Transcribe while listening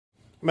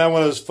I'm at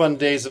one of those fun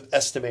days of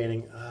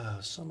estimating. Ah,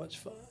 so much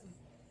fun.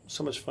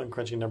 So much fun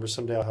crunching numbers.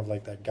 Someday I'll have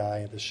like that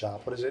guy at the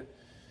shop. What is it?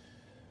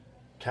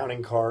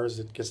 Counting cars.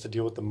 It gets to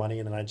deal with the money,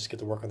 and then I just get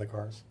to work on the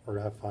cars or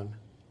have fun.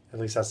 At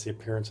least that's the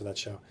appearance of that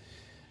show.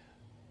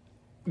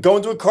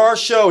 Going to a car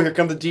show. Here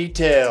come the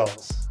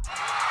details.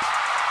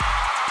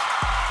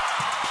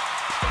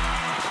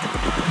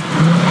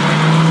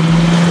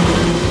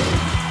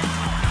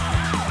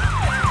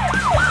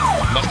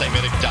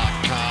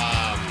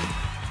 MustangMedic.com.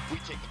 We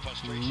take the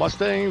frustration.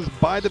 Mustangs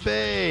by the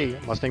Bay.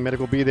 Mustang Medic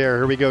will be there.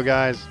 Here we go,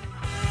 guys.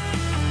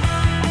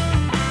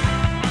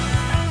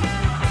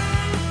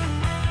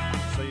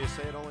 So you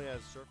say it only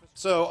has surface?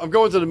 So I'm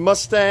going to the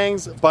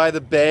Mustangs by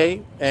the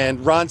Bay,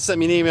 and Ron sent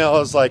me an email. I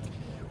was like,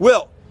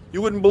 Will,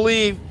 you wouldn't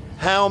believe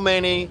how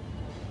many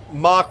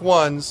Mach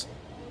 1s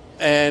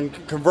and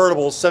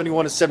convertibles,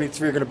 71 to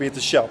 73, are going to be at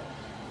the show.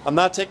 I'm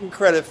not taking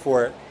credit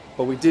for it,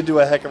 but we did do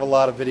a heck of a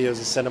lot of videos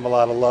and send them a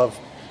lot of love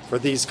for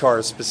these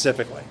cars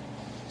specifically.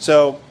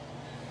 So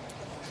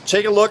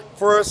take a look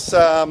for us.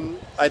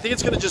 I think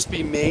it's going to just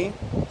be me.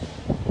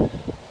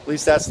 At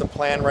least that's the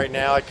plan right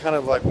now. I kind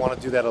of like want to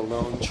do that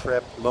alone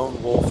trip,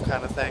 lone wolf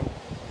kind of thing,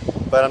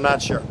 but I'm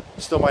not sure.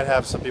 Still might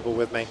have some people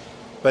with me,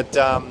 but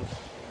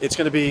it's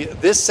going to be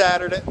this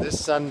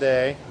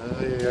Sunday.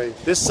 I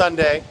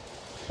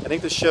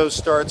think the show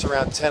starts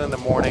around 10 in the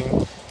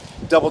morning.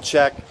 Double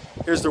check.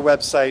 Here's their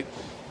website,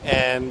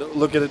 and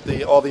look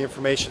at all the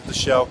information at the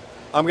show.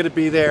 I'm going to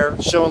be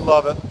there showing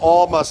love at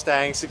all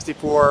Mustangs,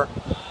 64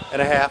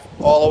 and a half,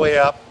 all the way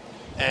up,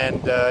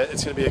 and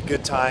it's going to be a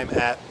good time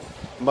at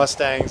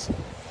Mustangs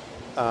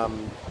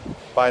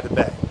by the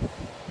Bay.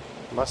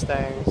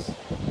 Mustangs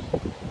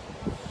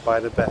by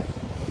the Bay.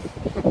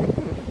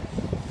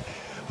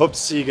 Hope to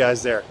see you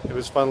guys there. It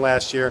was fun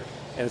last year,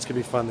 and it's going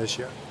to be fun this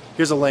year.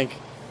 Here's a link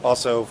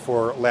also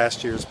for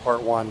last year's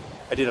part 1.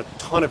 I did a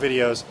ton of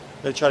videos.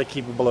 I'm going to try to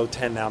keep it below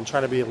 10 now. I'm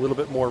trying to be a little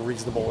bit more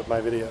reasonable with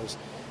my videos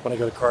when I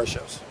go to car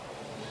shows.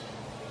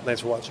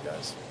 Thanks for watching,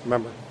 guys.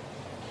 Remember,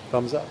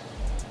 thumbs up.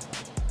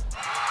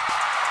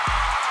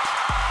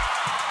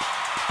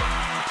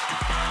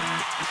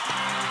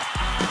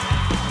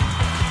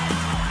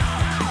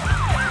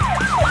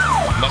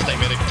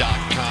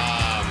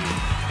 MustangMedic.com.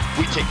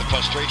 We take the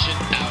frustration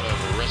out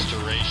of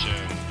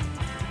restoration.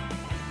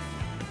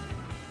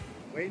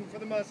 Waiting for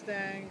the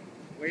Mustang.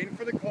 Waiting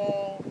for the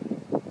call.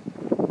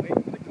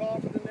 Waiting for the call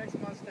for the next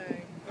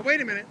Mustang. Oh, wait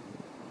a minute.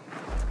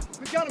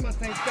 We've got a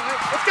Mustang, Sky.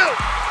 Let's go!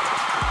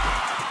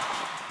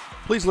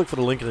 Please look for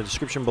the link in the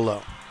description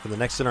below for the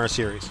next in our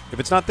series. If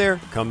it's not there,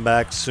 come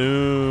back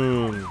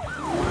soon.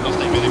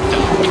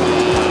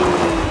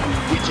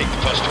 MustangMedic.com. We take the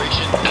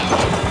frustration out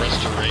of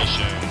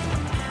restoration.